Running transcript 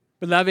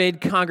Beloved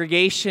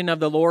congregation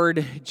of the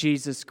Lord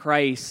Jesus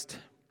Christ,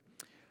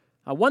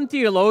 one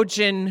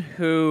theologian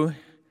who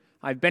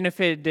I've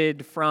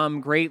benefited from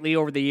greatly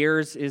over the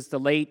years is the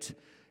late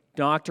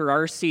Dr.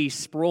 R.C.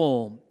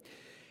 Sproul.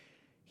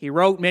 He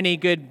wrote many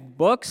good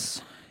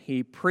books.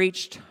 He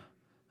preached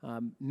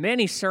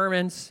many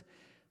sermons,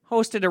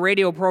 hosted a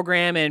radio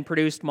program, and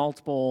produced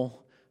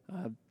multiple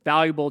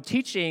valuable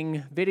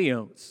teaching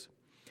videos.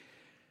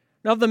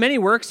 Now, of the many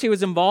works he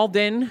was involved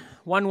in,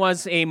 one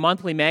was a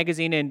monthly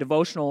magazine and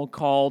devotional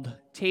called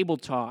Table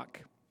Talk.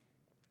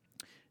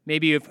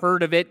 Maybe you've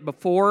heard of it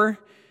before.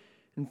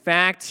 In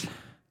fact,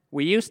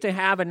 we used to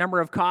have a number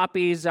of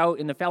copies out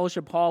in the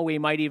fellowship hall. We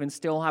might even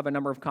still have a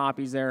number of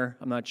copies there.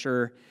 I'm not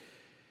sure.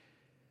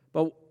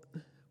 But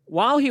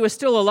while he was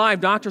still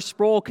alive, Dr.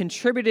 Sproul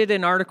contributed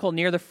an article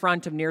near the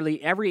front of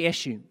nearly every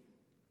issue.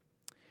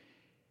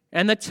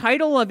 And the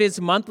title of his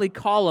monthly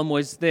column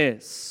was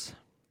this: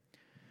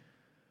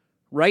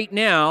 Right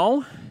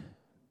Now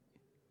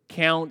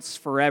Counts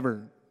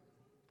Forever.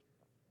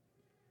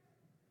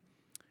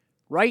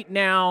 Right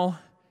now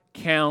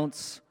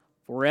counts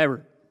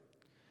forever.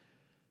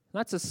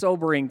 That's a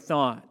sobering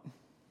thought.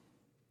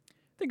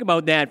 Think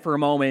about that for a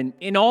moment.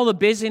 In all the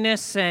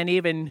busyness and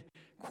even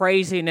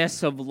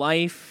craziness of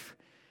life,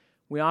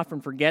 we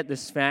often forget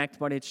this fact,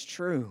 but it's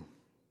true.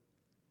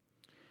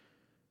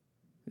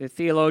 The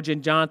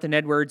theologian Jonathan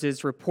Edwards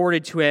is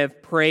reported to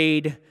have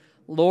prayed,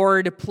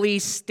 "Lord,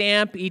 please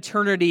stamp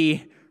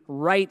eternity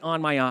right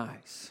on my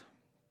eyes."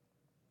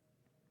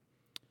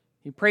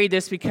 He prayed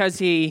this because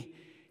he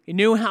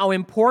knew how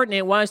important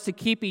it was to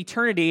keep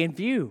eternity in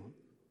view.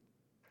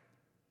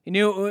 He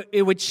knew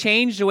it would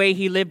change the way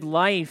he lived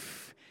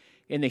life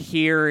in the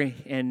here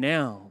and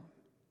now.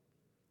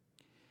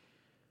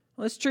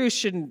 Well, this truth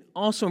should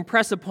also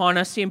impress upon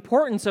us the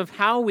importance of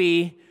how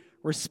we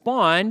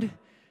respond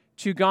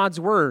to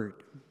God's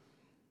Word.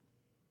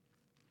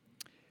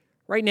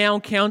 Right now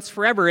counts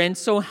forever, and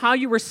so how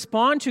you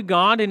respond to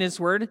God and His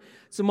Word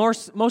is the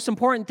most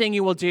important thing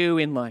you will do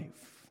in life.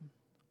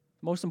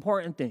 Most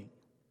important thing.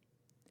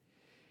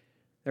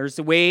 There's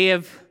the way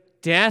of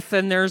death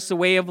and there's the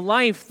way of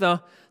life.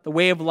 The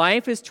way of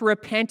life is to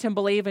repent and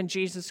believe in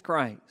Jesus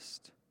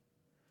Christ.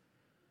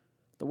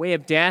 The way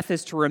of death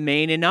is to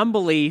remain in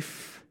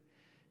unbelief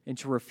and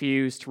to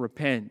refuse to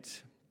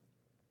repent.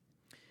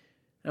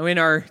 Now, in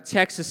our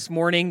text this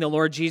morning, the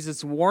Lord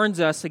Jesus warns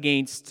us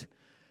against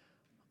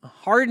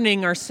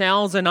hardening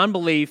ourselves in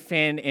unbelief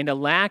and a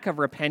lack of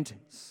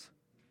repentance.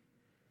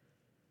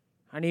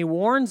 And He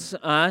warns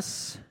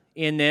us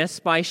in this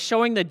by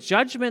showing the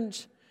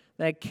judgment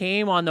that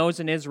came on those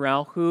in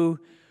Israel who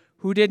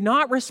did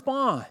not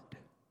respond,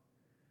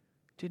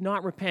 did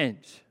not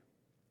repent.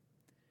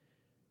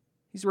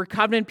 These were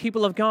covenant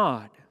people of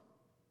God,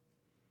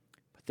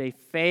 but they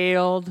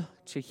failed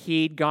to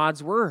heed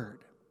God's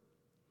word.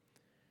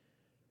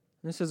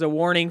 This is a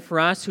warning for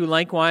us who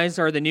likewise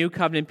are the new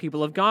covenant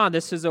people of God.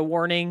 This is a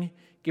warning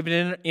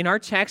given in our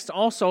text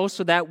also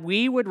so that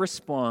we would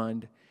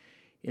respond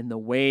in the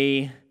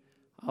way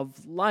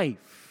of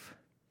life.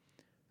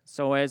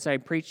 So as I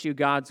preach you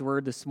God's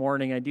word this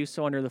morning, I do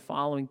so under the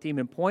following theme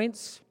and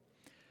points.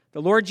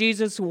 The Lord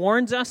Jesus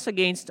warns us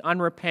against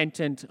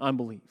unrepentant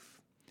unbelief.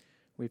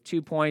 We have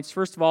 2 points.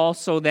 First of all,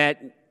 so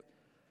that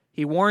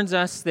He warns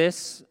us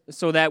this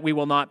so that we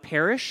will not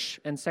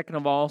perish. And second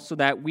of all, so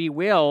that we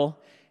will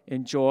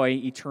enjoy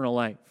eternal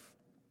life.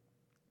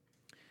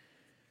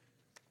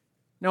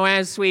 Now,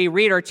 as we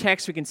read our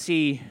text, we can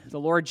see the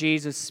Lord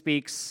Jesus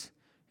speaks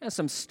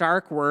some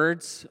stark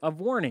words of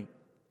warning,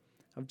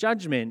 of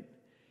judgment.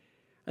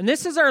 And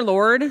this is our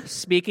Lord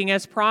speaking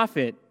as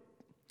prophet.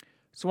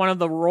 It's one of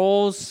the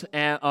roles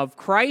of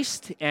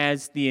Christ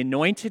as the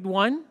anointed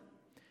one,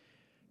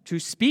 to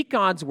speak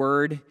God's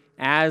word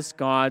as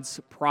God's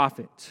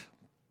prophet.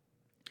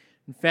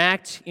 In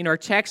fact, in our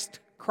text,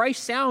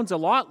 Christ sounds a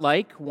lot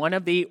like one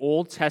of the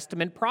Old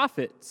Testament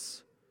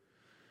prophets.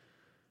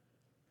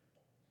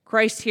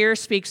 Christ here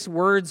speaks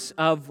words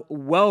of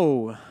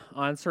woe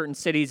on certain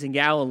cities in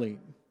Galilee.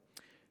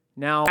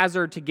 Now, I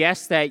hazard to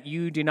guess that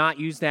you do not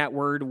use that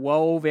word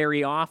woe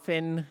very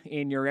often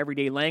in your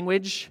everyday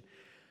language.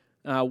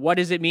 What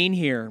does it mean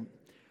here?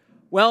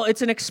 Well,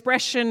 it's an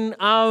expression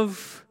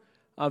of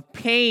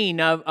pain,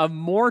 of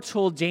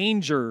mortal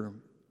danger.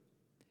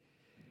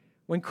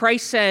 When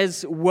Christ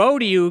says, "Woe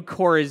to you,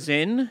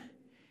 Chorazin,"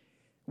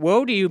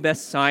 "Woe to you,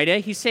 Bethsaida,"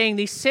 He's saying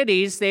these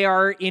cities, they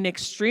are in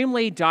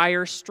extremely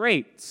dire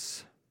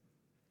straits.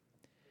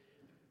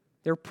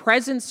 Their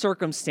present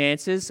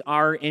circumstances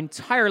are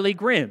entirely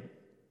grim.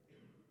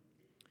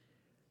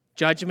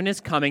 Judgment is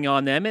coming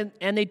on them,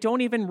 and they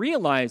don't even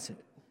realize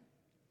it.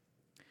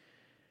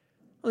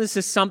 Well, this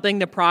is something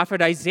the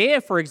prophet Isaiah,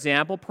 for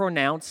example,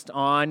 pronounced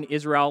on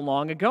Israel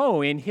long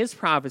ago in his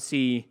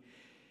prophecy.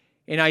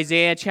 In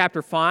Isaiah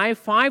chapter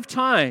 5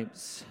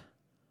 times,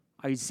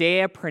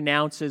 Isaiah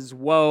pronounces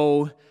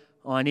woe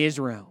on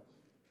Israel.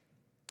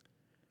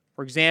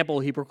 For example,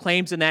 he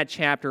proclaims in that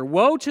chapter,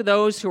 "Woe to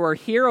those who are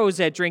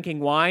heroes at drinking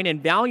wine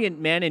and valiant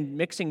men in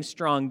mixing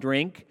strong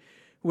drink,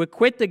 who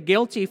acquit the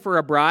guilty for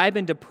a bribe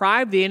and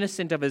deprive the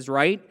innocent of his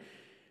right.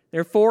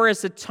 Therefore,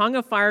 as the tongue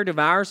of fire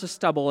devours the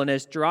stubble, and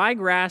as dry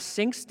grass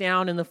sinks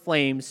down in the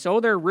flames, so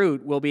their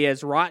root will be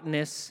as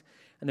rottenness,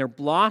 and their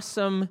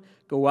blossom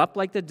go up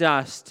like the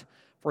dust,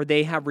 for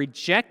they have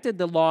rejected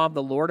the law of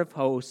the Lord of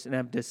hosts and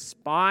have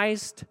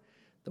despised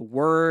the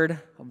word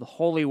of the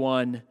Holy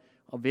One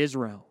of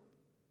Israel.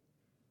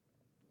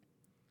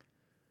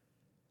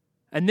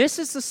 And this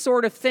is the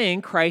sort of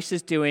thing Christ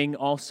is doing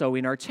also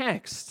in our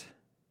text.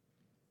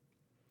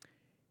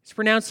 He's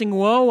pronouncing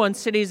woe on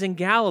cities in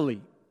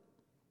Galilee,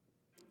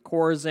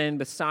 Chorazin,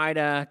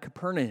 Bethsaida,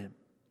 Capernaum.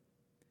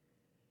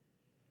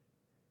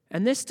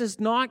 And this does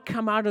not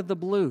come out of the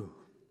blue.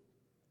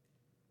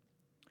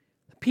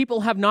 The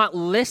people have not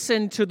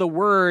listened to the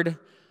word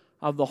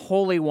of the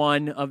Holy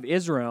One of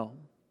Israel,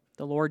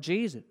 the Lord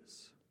Jesus.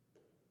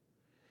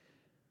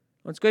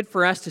 Well, it's good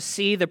for us to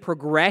see the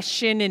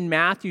progression in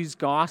Matthew's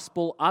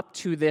gospel up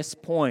to this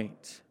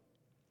point.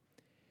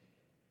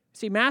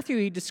 See, Matthew,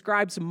 he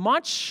describes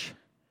much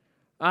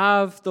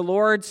of the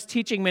Lord's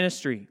teaching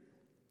ministry.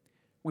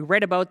 We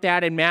read about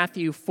that in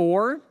Matthew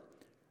 4,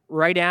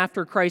 right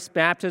after Christ's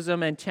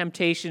baptism and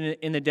temptation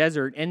in the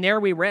desert. And there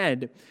we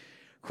read,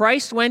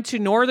 Christ went to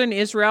northern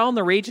Israel in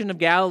the region of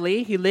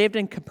Galilee. He lived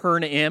in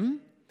Capernaum.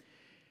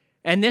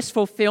 And this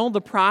fulfilled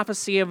the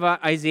prophecy of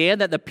Isaiah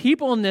that the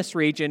people in this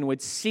region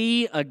would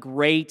see a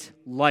great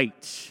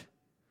light.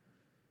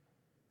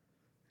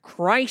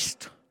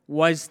 Christ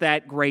was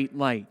that great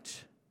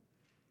light,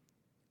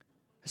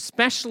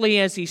 especially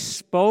as he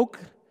spoke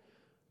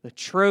the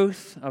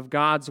truth of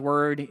God's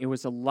word. It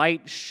was a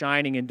light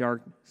shining in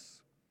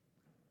darkness.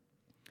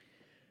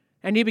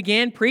 And he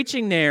began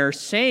preaching there,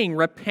 saying,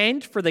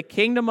 "Repent, for the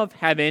kingdom of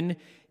heaven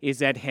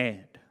is at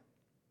hand."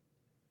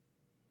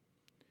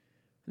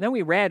 And then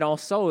we read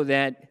also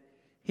that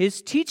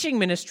his teaching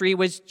ministry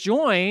was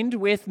joined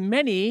with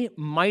many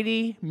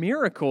mighty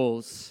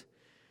miracles.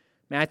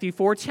 Matthew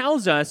 4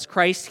 tells us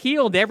Christ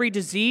healed every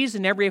disease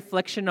and every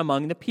affliction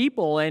among the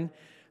people, and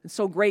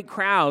so great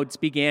crowds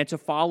began to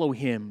follow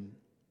him.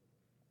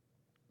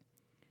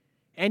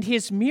 And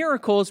his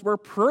miracles were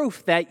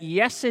proof that,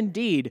 yes,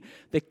 indeed,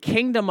 the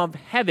kingdom of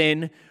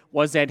heaven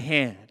was at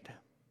hand.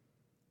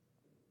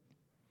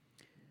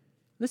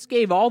 This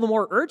gave all the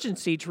more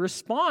urgency to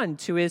respond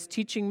to his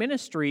teaching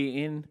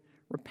ministry in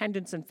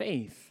repentance and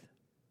faith.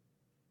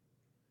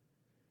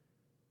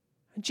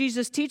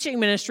 Jesus' teaching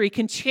ministry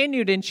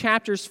continued in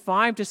chapters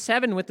 5 to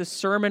 7 with the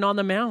Sermon on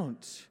the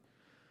Mount.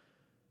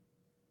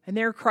 And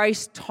there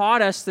Christ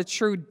taught us the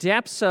true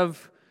depths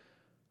of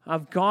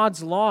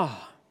God's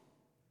law.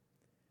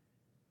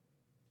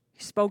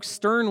 He spoke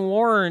stern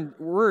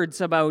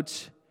words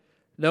about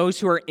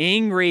those who are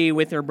angry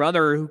with their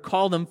brother, who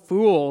call them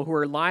fool, who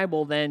are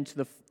liable then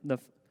to the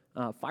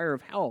fire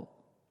of hell.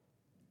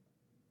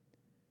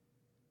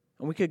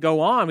 And we could go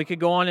on. We could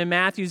go on in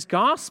Matthew's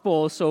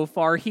gospel so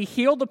far. He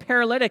healed the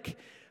paralytic,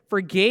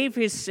 forgave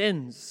his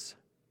sins.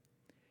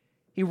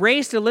 He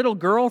raised a little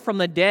girl from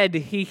the dead.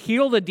 He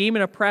healed a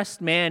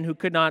demon-oppressed man who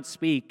could not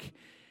speak.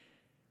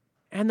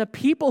 And the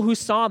people who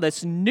saw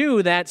this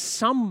knew that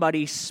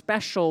somebody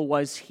special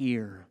was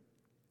here.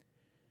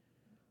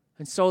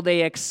 And so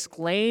they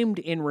exclaimed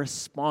in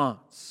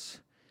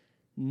response,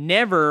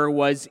 "Never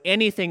was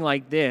anything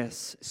like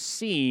this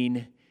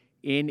seen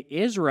in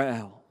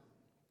Israel."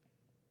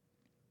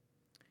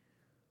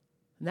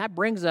 And that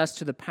brings us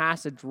to the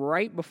passage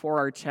right before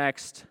our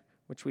text,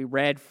 which we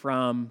read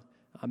from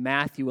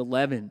Matthew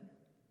 11.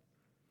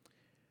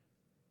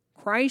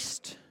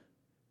 Christ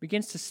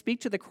begins to speak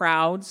to the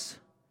crowds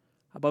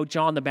about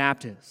John the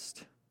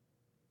Baptist.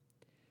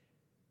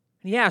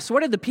 And yes,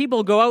 what did the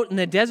people go out in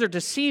the desert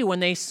to see when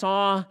they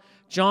saw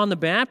John the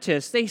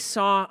Baptist? They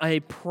saw a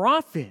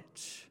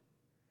prophet.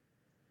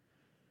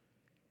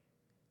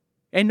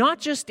 And not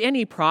just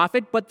any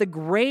prophet, but the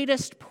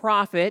greatest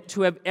prophet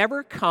to have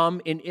ever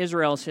come in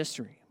Israel's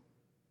history.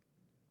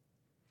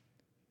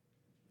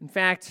 In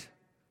fact,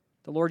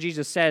 the Lord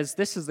Jesus says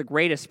this is the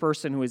greatest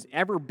person who has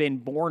ever been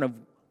born of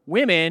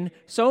women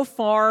so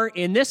far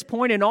in this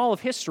point in all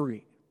of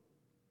history.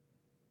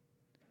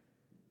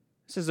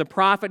 This is a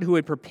prophet who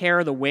would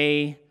prepare the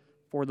way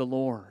for the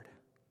Lord.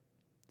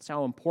 That's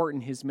how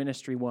important his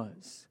ministry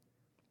was.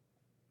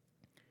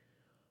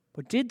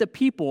 But did the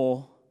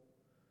people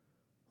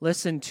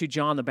listen to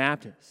John the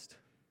Baptist?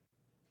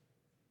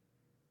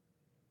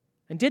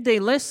 And did they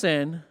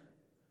listen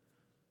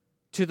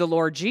to the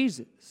Lord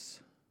Jesus?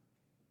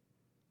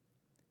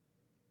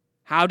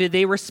 How did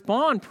they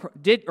respond?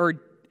 Did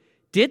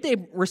they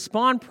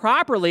respond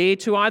properly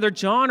to either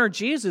John or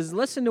Jesus?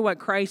 Listen to what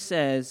Christ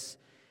says.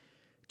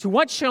 "To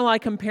what shall I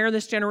compare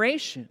this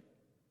generation?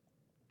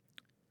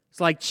 It's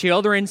like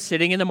children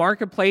sitting in the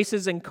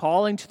marketplaces and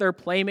calling to their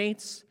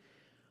playmates.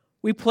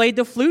 We played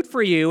the flute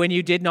for you, and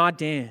you did not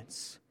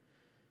dance.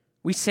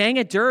 We sang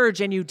a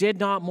dirge, and you did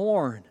not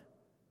mourn.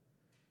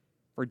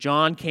 For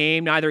John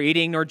came neither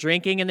eating nor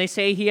drinking, and they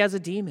say he has a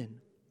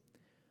demon.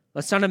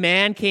 The Son of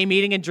Man came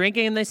eating and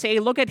drinking, and they say,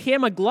 look at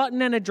him, a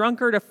glutton and a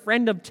drunkard, a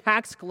friend of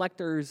tax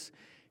collectors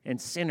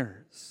and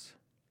sinners."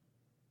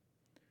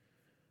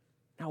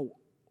 Now,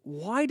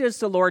 why does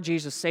the Lord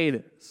Jesus say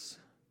this?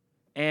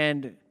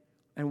 And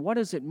what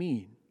does it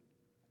mean?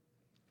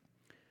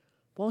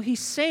 Well, he's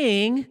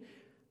saying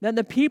that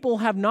the people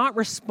have not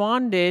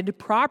responded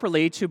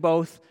properly to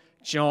both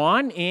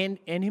John and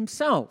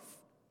himself.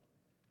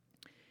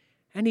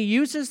 And he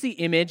uses the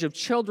image of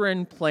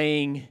children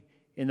playing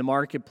in the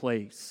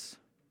marketplace.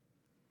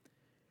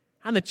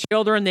 And the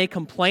children, they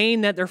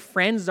complain that their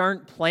friends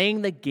aren't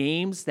playing the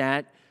games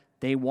that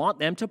they want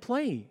them to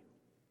play.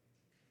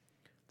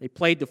 They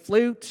played the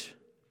flute,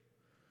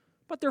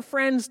 but their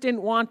friends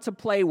didn't want to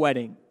play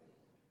wedding.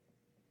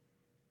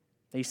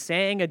 They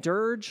sang a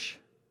dirge,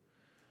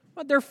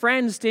 but their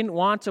friends didn't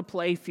want to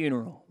play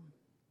funeral.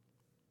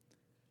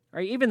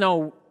 Right? Even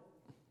though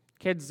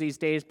kids these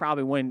days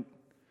probably wouldn't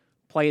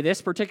play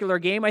this particular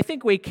game, I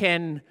think we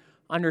can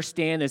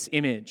understand this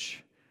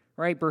image.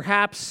 Right?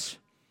 Perhaps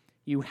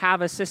you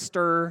have a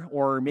sister,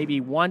 or maybe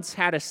once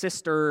had a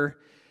sister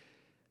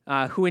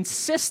who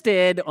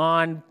insisted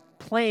on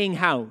playing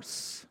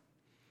house.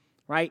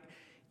 Right?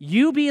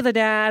 You be the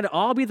dad,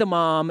 I'll be the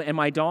mom, and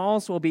my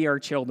dolls will be our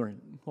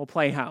children. We'll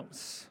play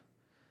house.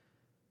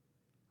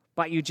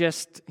 But you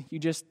just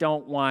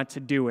don't want to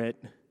do it.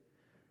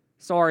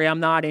 Sorry, I'm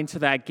not into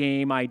that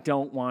game. I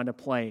don't want to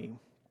play.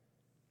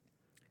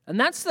 And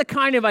that's the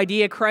kind of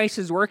idea Christ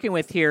is working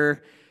with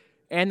here.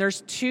 And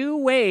there's two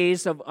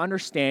ways of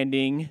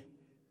understanding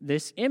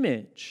this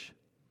image.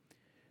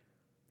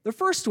 The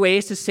first way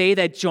is to say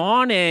that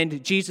John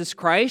and Jesus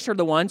Christ are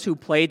the ones who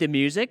played the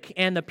music,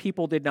 and the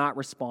people did not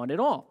respond at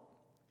all.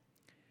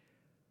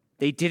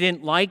 They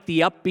didn't like the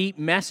upbeat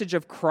message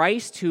of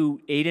Christ,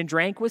 who ate and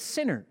drank with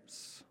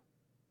sinners.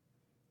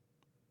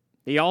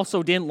 They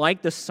also didn't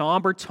like the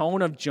somber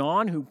tone of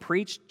John, who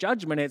preached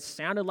judgment. It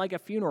sounded like a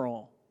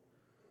funeral.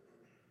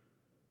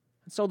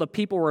 And so the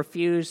people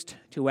refused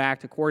to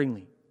act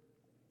accordingly.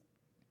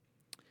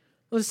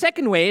 Well, the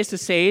second way is to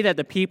say that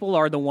the people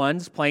are the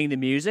ones playing the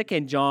music,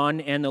 and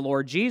John and the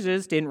Lord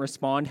Jesus didn't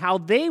respond how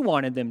they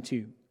wanted them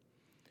to.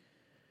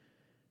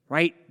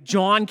 Right?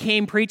 John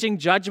came preaching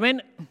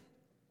judgment,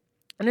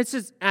 and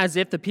it's as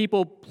if the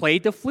people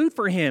played the flute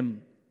for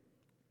him.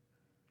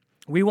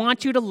 We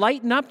want you to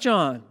lighten up,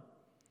 John.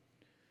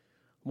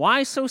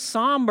 Why so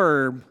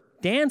somber?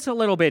 Dance a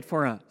little bit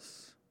for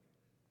us.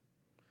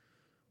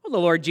 Well, the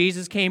Lord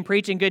Jesus came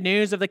preaching good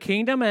news of the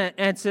kingdom, and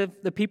as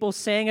if the people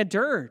sang a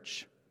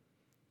dirge.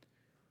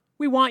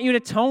 We want you to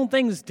tone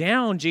things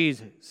down,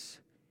 Jesus.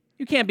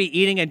 You can't be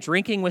eating and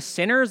drinking with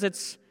sinners.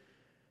 It's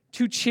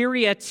too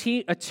cheery a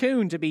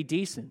tune to be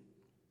decent.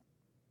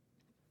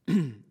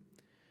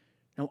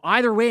 Now,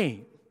 either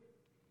way,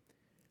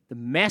 the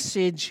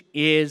message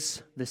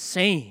is the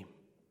same.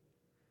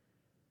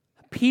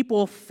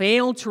 People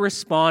failed to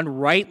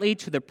respond rightly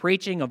to the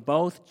preaching of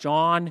both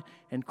John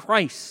and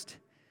Christ.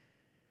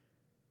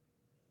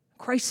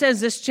 Christ says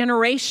this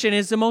generation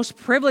is the most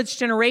privileged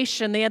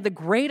generation. They had the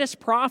greatest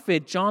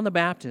prophet, John the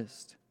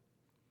Baptist.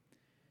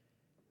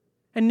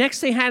 And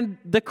next they had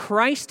the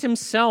Christ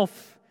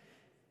himself.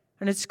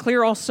 And it's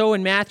clear also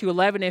in Matthew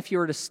 11, if you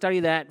were to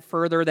study that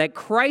further, that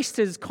Christ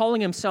is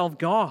calling himself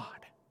God.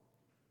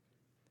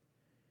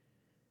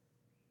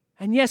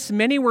 And yes,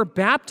 many were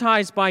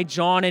baptized by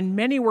John, and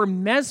many were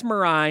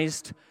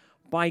mesmerized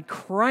by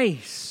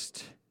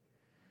Christ.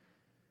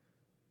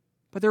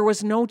 But there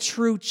was no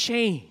true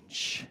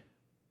change.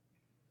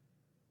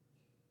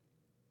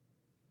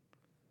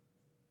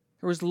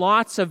 There was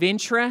lots of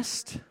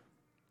interest,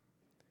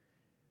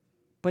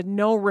 but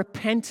no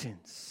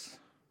repentance.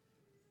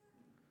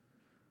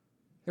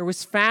 There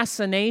was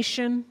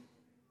fascination,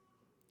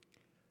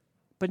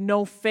 but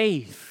no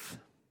faith.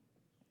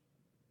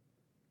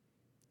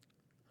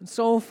 And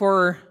so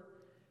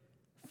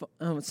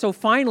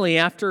finally,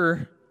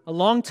 after a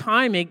long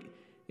time, it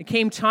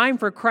came time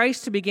for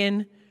Christ to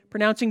begin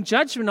pronouncing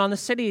judgment on the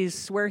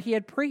cities where he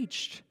had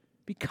preached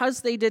because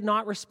they did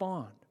not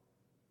respond.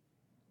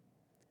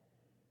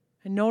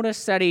 And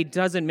notice that he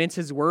doesn't mince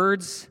his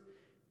words.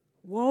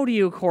 Woe to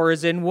you,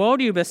 Chorazin! Woe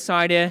to you,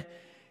 Bethsaida!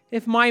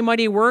 If my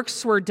mighty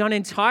works were done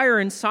in Tyre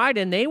and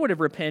Sidon, they would have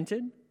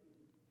repented.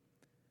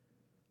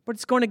 But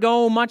it's going to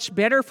go much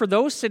better for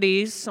those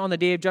cities on the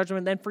day of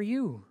judgment than for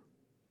you.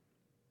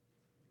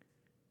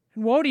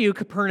 And woe to you,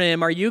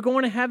 Capernaum! Are you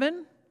going to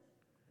heaven?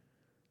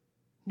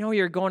 No,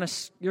 you're going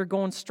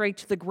straight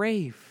to the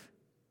grave.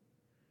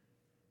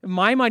 If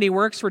my mighty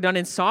works were done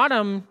in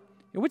Sodom,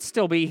 it would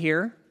still be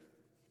here.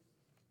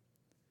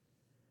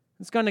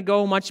 It's going to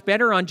go much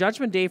better on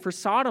Judgment Day for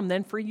Sodom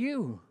than for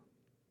you.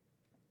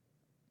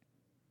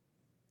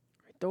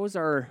 Those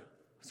are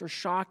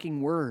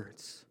shocking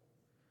words.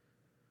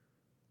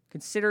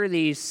 Consider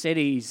these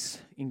cities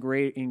in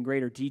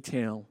greater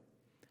detail.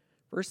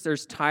 First,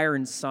 there's Tyre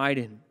and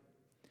Sidon.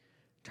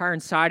 Tyre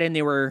and Sidon,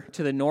 they were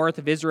to the north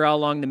of Israel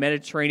along the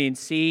Mediterranean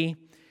Sea.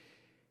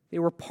 They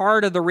were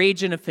part of the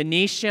region of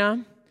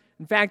Phoenicia.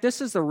 In fact, this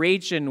is the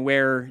region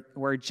where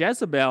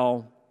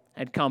Jezebel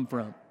had come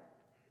from.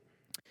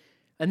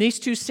 And these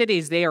two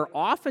cities, they are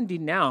often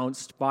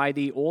denounced by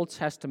the Old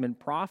Testament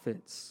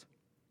prophets.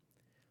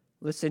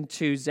 Listen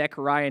to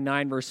Zechariah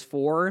 9, verse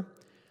 4.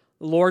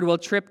 The Lord will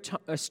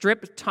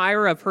strip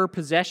Tyre of her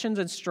possessions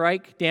and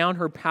strike down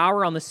her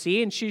power on the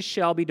sea, and she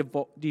shall be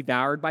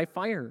devoured by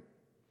fire.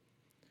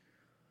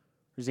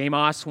 There's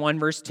Amos 1,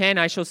 verse 10.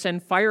 I shall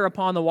send fire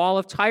upon the wall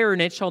of Tyre,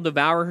 and it shall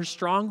devour her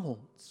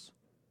strongholds.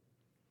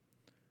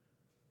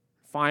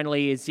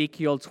 Finally,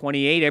 Ezekiel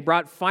 28. I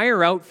brought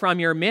fire out from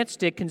your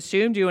midst. It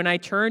consumed you, and I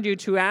turned you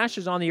to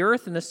ashes on the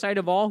earth in the sight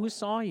of all who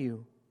saw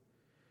you.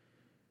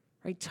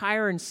 Right?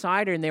 Tyre and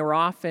Sidon, they were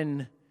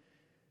often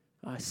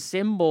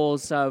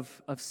symbols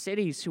of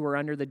cities who were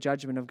under the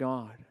judgment of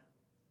God.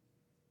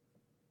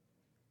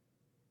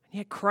 And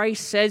yet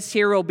Christ says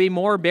here it will be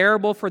more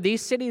bearable for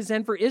these cities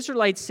than for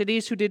Israelite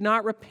cities who did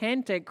not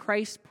repent at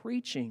Christ's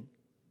preaching.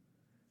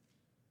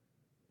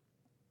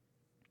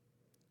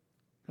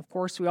 Of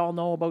course, we all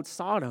know about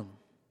Sodom.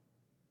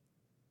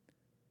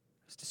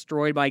 It was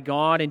destroyed by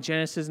God in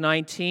Genesis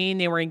 19.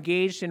 They were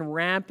engaged in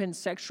rampant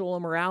sexual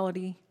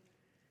immorality.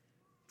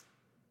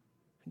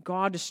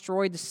 God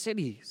destroyed the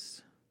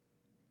cities.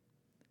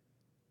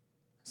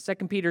 2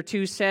 Peter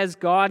 2 says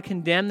God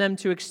condemned them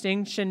to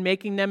extinction,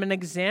 making them an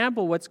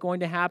example of what's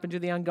going to happen to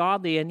the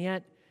ungodly. And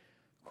yet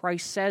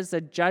Christ says the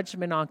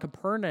judgment on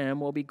Capernaum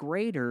will be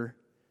greater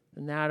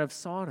than that of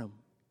Sodom.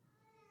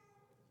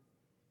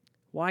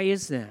 Why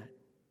is that?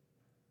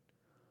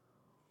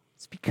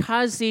 It's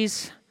because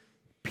these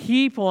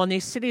people and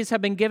these cities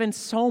have been given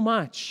so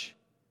much.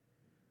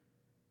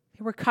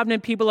 They were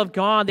covenant people of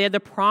God. They had the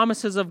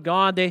promises of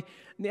God. They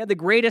had the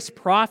greatest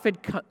prophet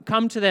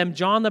come to them,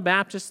 John the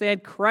Baptist. They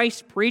had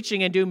Christ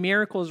preaching and do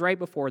miracles right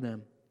before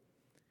them.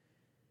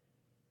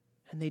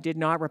 And they did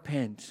not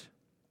repent.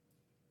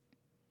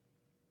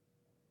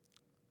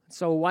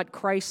 So what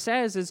Christ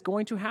says is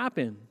going to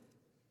happen.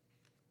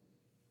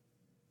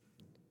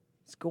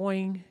 It's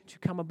going to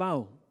come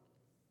about.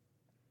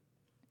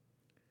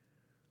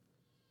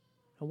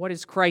 And what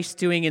is Christ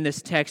doing in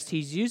this text?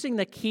 He's using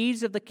the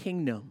keys of the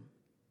kingdom.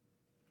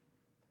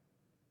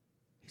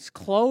 He's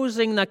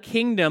closing the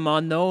kingdom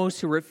on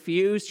those who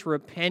refuse to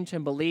repent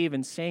and believe,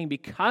 and saying,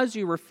 because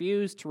you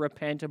refuse to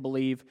repent and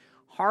believe,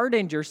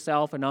 hardened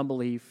yourself in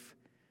unbelief,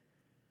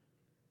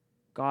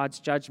 God's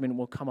judgment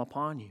will come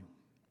upon you.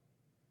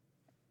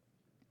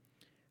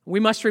 We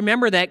must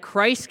remember that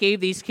Christ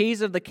gave these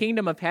keys of the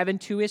kingdom of heaven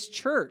to his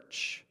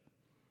church.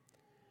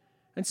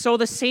 And so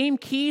the same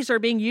keys are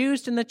being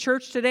used in the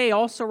church today,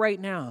 also right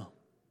now.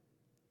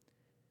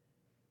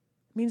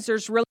 It means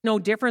there's really no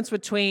difference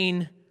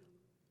between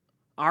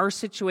our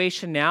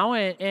situation now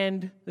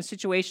and the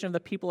situation of the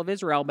people of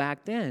Israel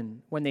back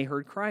then when they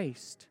heard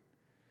Christ.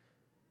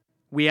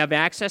 We have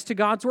access to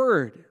God's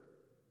Word.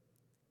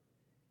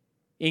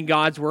 In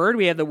God's Word,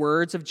 we have the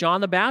words of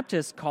John the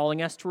Baptist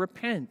calling us to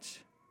repent.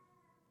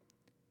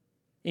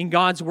 In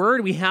God's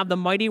Word, we have the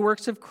mighty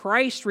works of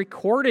Christ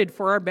recorded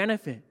for our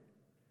benefit.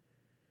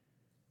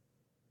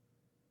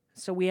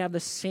 So we have the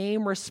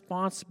same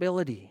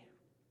responsibility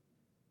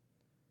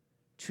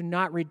to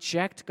not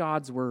reject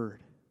God's Word,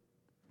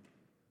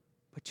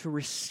 but to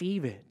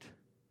receive it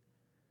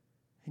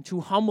and to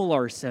humble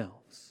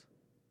ourselves.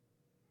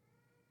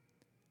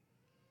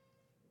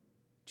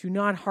 Do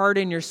not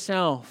harden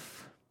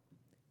yourself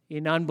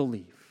in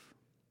unbelief.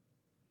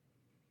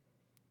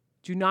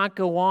 Do not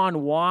go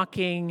on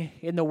walking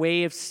in the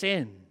way of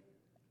sin.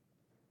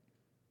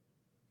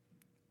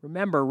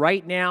 Remember,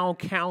 right now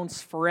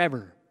counts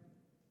forever.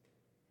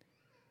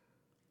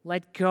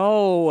 Let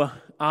go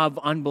of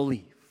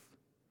unbelief.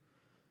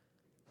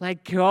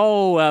 Let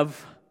go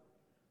of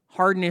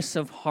hardness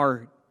of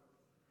heart.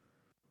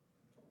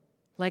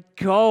 Let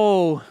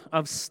go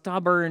of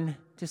stubborn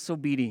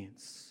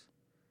disobedience.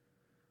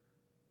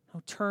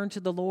 Now turn to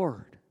the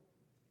Lord.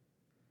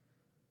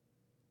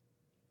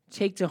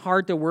 Take to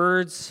heart the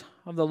words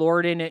of the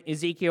Lord in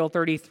Ezekiel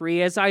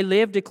 33. As I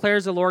live,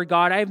 declares the Lord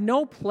God, I have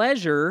no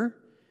pleasure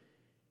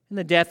in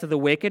the death of the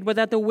wicked, but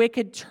that the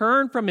wicked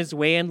turn from his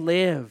way and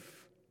live.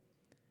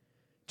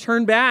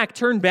 Turn back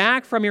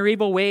from your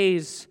evil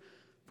ways,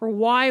 for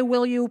why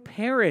will you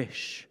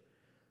perish,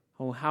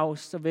 O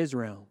house of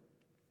Israel?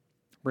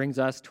 Brings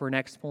us to our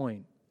next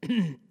point.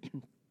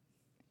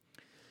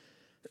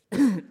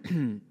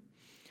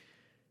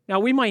 Now,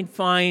 we might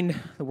find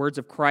the words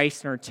of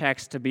Christ in our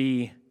text to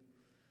be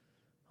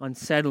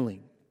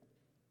unsettling.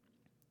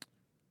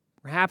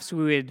 Perhaps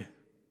we would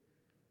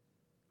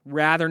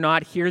rather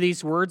not hear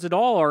these words at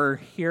all or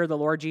hear the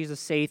Lord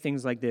Jesus say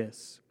things like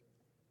this.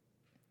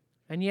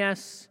 And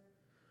yes,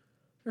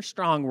 they're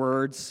strong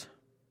words,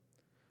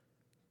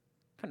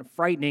 kind of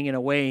frightening in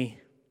a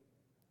way.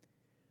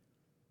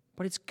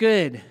 But it's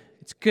good.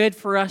 It's good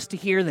for us to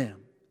hear them.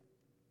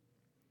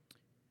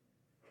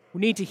 We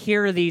need to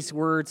hear these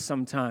words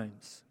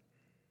sometimes.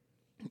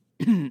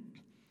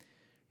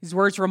 These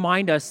words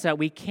remind us that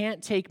we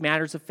can't take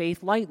matters of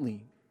faith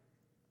lightly.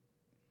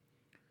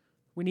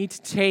 We need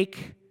to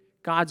take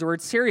God's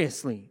word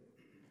seriously.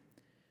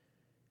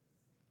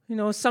 You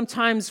know,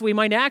 sometimes we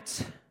might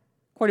act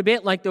quite a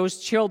bit like those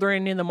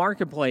children in the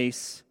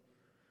marketplace.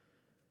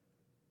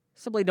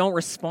 Simply don't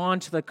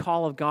respond to the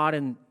call of God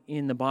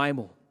in the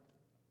Bible.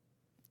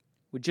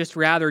 would just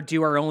rather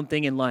do our own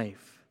thing in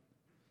life.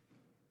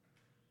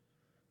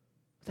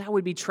 That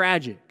would be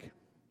tragic.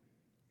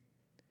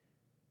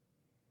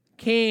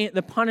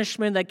 The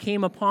punishment that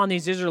came upon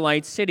these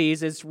Israelite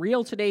cities is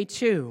real today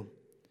too.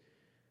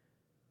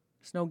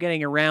 There's no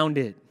getting around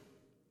it.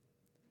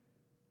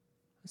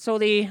 So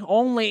the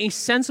only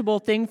sensible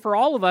thing for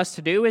all of us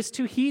to do is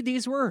to heed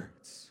these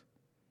words.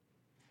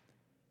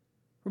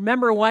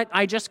 Remember what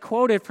I just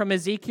quoted from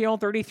Ezekiel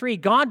 33.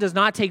 God does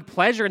not take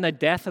pleasure in the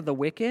death of the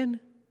wicked.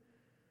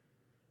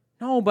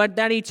 No, but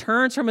that he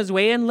turns from his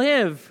way and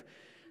live.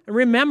 And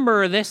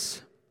remember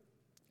this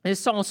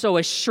also,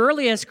 as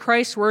surely as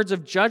Christ's words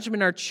of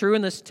judgment are true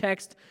in this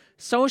text,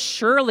 so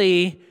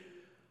surely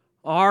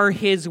are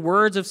his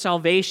words of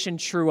salvation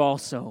true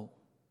also.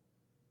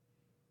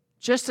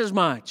 Just as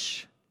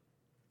much.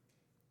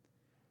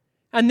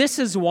 And this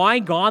is why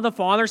God the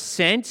Father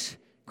sent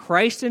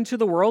Christ into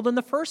the world in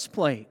the first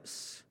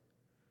place.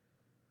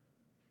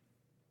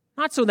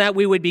 Not so that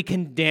we would be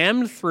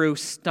condemned through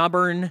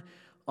stubborn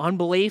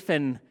unbelief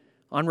and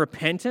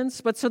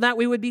unrepentance, but so that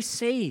we would be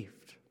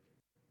saved.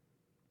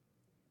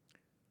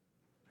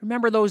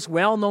 Remember those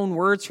well-known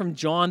words from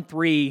John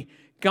 3.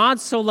 God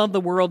so loved the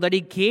world that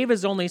he gave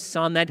his only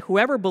Son, that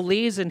whoever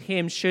believes in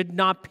him should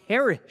not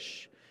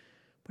perish,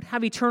 but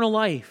have eternal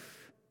life.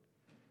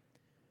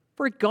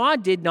 For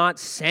God did not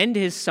send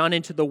his Son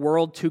into the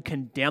world to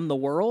condemn the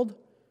world,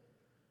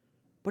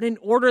 but in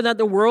order that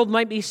the world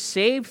might be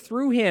saved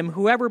through him.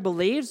 Whoever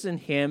believes in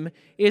him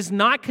is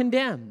not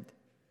condemned.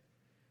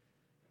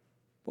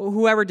 But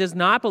whoever does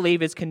not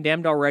believe is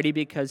condemned already,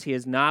 because he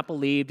has not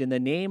believed in the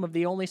name of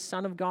the only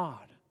Son of God.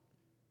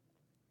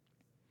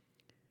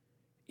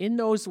 In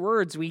those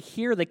words, we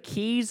hear the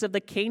keys of the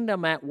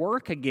kingdom at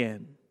work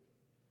again.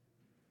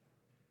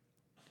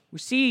 We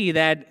see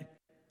that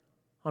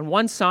on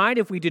one side,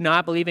 if we do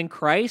not believe in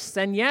Christ,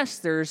 then yes,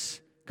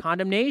 there's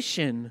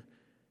condemnation.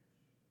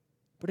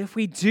 But if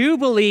we do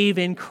believe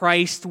in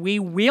Christ, we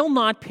will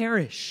not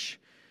perish.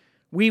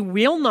 We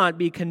will not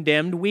be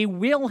condemned. We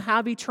will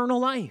have eternal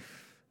life.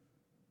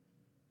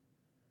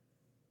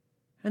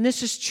 And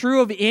this is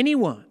true of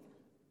anyone.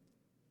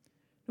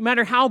 No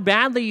matter how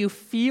badly you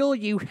feel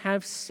you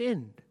have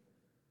sinned.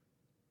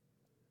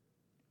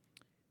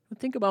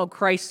 Think about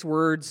Christ's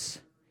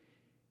words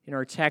in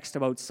our text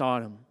about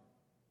Sodom.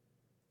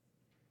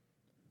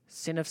 The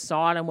sin of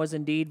Sodom was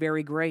indeed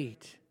very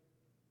great.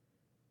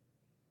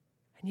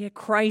 And yet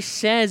Christ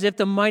says if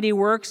the mighty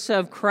works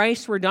of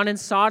Christ were done in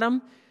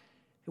Sodom,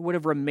 it would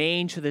have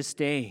remained to this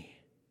day.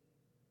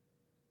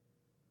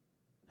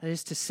 That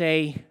is to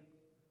say,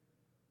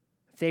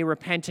 if they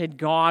repented,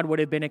 God would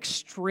have been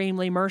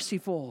extremely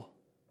merciful.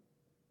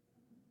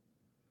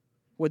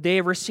 Would they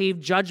have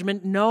received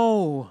judgment?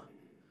 No.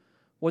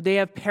 Would they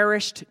have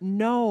perished?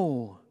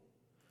 No.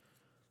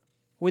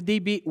 Would they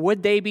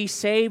be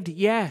saved?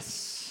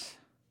 Yes.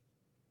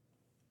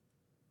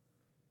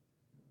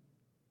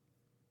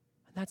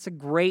 And that's the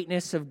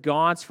greatness of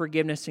God's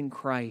forgiveness in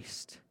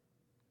Christ.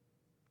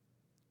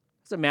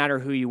 Doesn't matter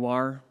who you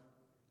are.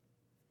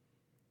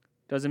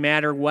 Doesn't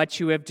matter what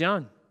you have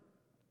done.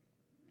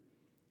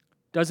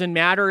 Doesn't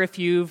matter if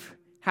you've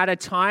had a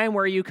time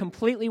where you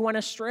completely went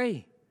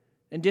astray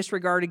and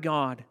disregarded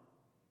God.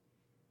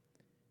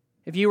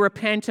 If you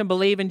repent and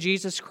believe in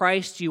Jesus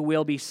Christ, you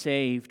will be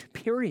saved,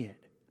 period.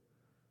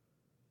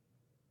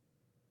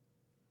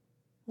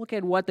 Look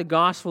at what the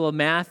Gospel of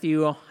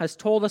Matthew has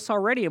told us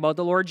already about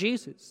the Lord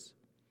Jesus.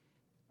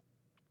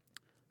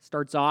 It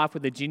starts off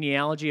with the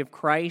genealogy of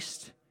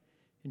Christ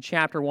in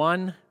chapter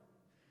 1.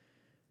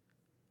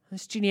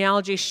 This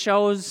genealogy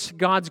shows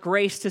God's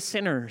grace to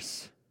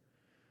sinners.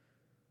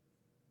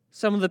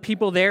 Some of the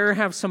people there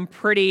have some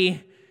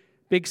pretty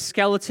big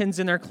skeletons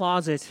in their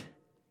closet,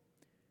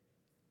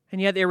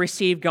 and yet they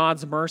receive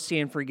God's mercy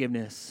and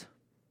forgiveness.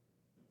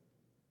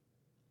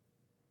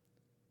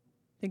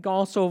 Think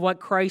also of what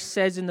Christ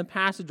says in the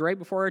passage right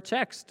before our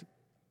text.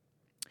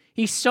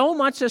 He's so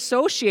much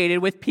associated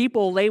with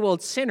people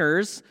labeled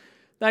sinners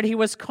that he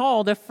was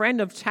called a friend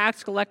of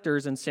tax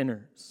collectors and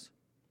sinners.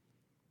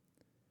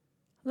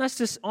 That's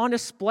just on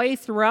display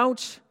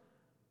throughout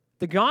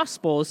the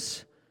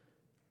Gospels.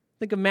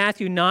 Think of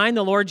Matthew 9.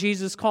 The Lord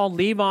Jesus called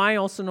Levi,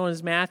 also known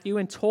as Matthew,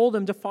 and told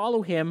him to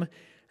follow him.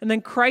 And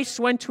then Christ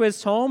went to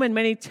his home, and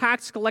many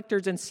tax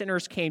collectors and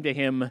sinners came to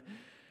him,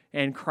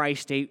 and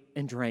Christ ate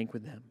and drank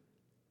with them.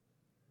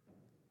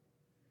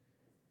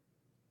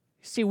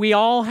 See, we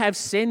all have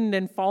sinned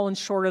and fallen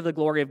short of the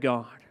glory of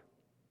God.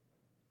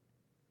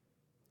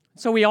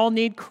 So we all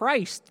need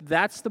Christ.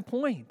 That's the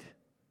point.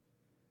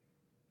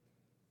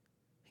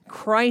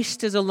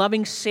 Christ is a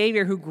loving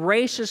Savior who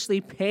graciously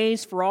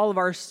pays for all of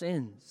our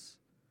sins.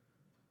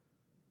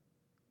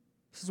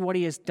 This is what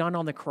he has done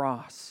on the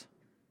cross.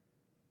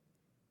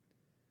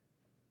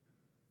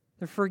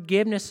 The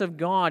forgiveness of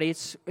God,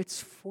 it's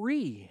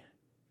free.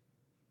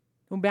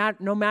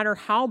 No matter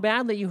how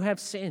badly you have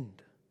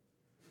sinned.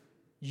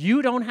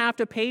 You don't have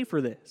to pay for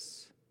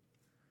this.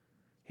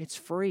 It's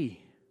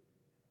free.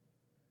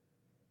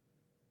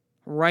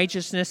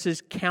 Righteousness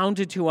is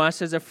counted to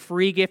us as a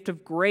free gift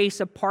of grace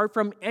apart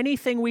from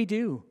anything we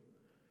do.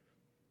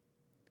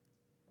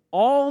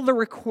 All the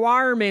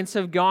requirements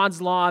of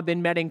God's law have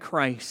been met in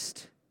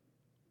Christ.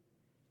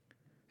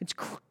 It's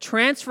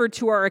transferred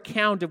to our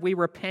account if we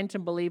repent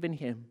and believe in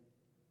Him.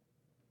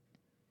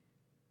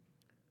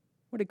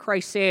 What did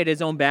Christ say at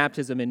His own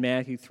baptism in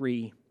Matthew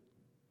 3? It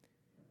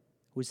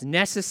was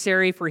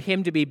necessary for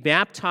Him to be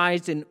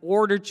baptized in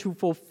order to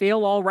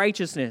fulfill all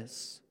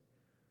righteousness.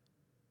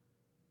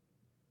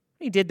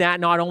 He did that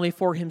not only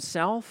for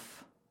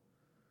Himself,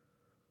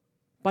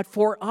 but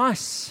for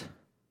us,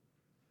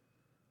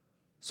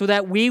 so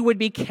that we would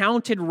be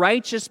counted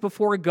righteous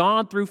before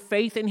God through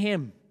faith in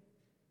Him.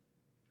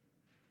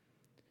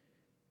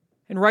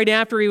 And right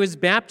after He was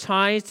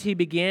baptized, He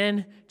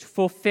began to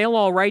fulfill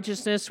all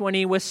righteousness when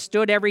He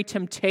withstood every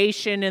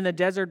temptation in the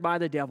desert by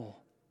the devil.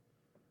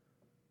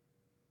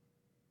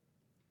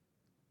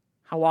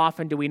 How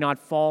often do we not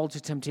fall to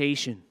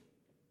temptation?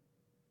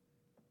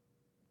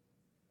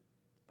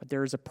 But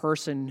there is a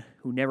person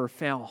who never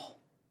fell.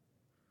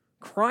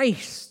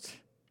 Christ.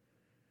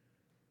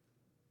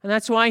 And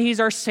that's why He's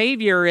our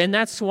Savior. And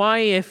that's why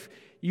if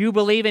you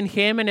believe in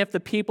Him and if the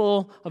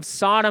people of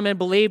Sodom had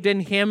believed in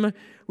Him,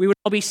 we would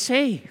all be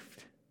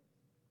saved.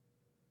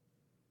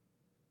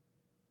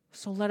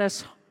 So let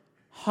us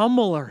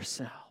humble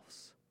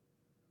ourselves.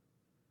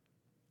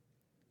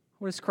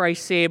 What does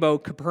Christ say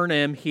about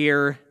Capernaum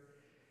here?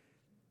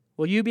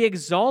 Will you be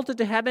exalted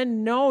to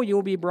heaven? No, you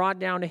will be brought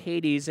down to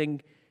Hades.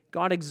 And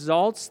God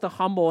exalts the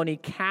humble and He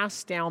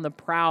casts down the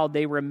proud.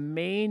 They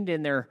remained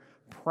in their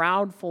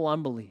proudful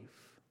unbelief.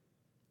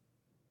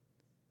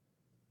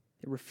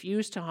 They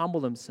refused to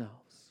humble themselves.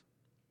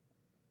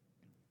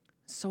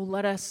 So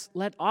let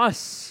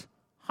us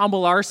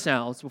humble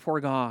ourselves before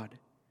God.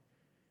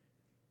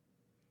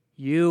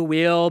 You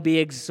will be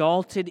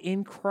exalted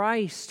in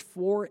Christ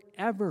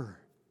forever.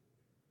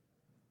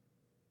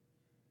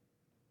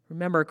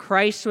 Remember,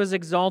 Christ was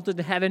exalted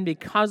to heaven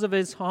because of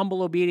His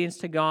humble obedience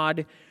to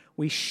God.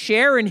 We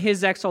share in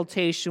His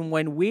exaltation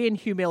when we in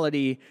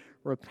humility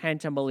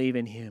repent and believe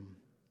in Him.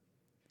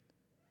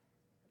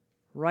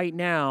 Right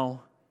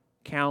now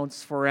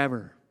counts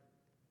forever.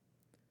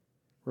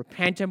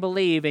 Repent and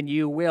believe, and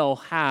you will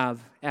have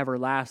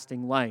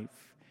everlasting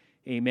life.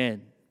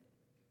 Amen.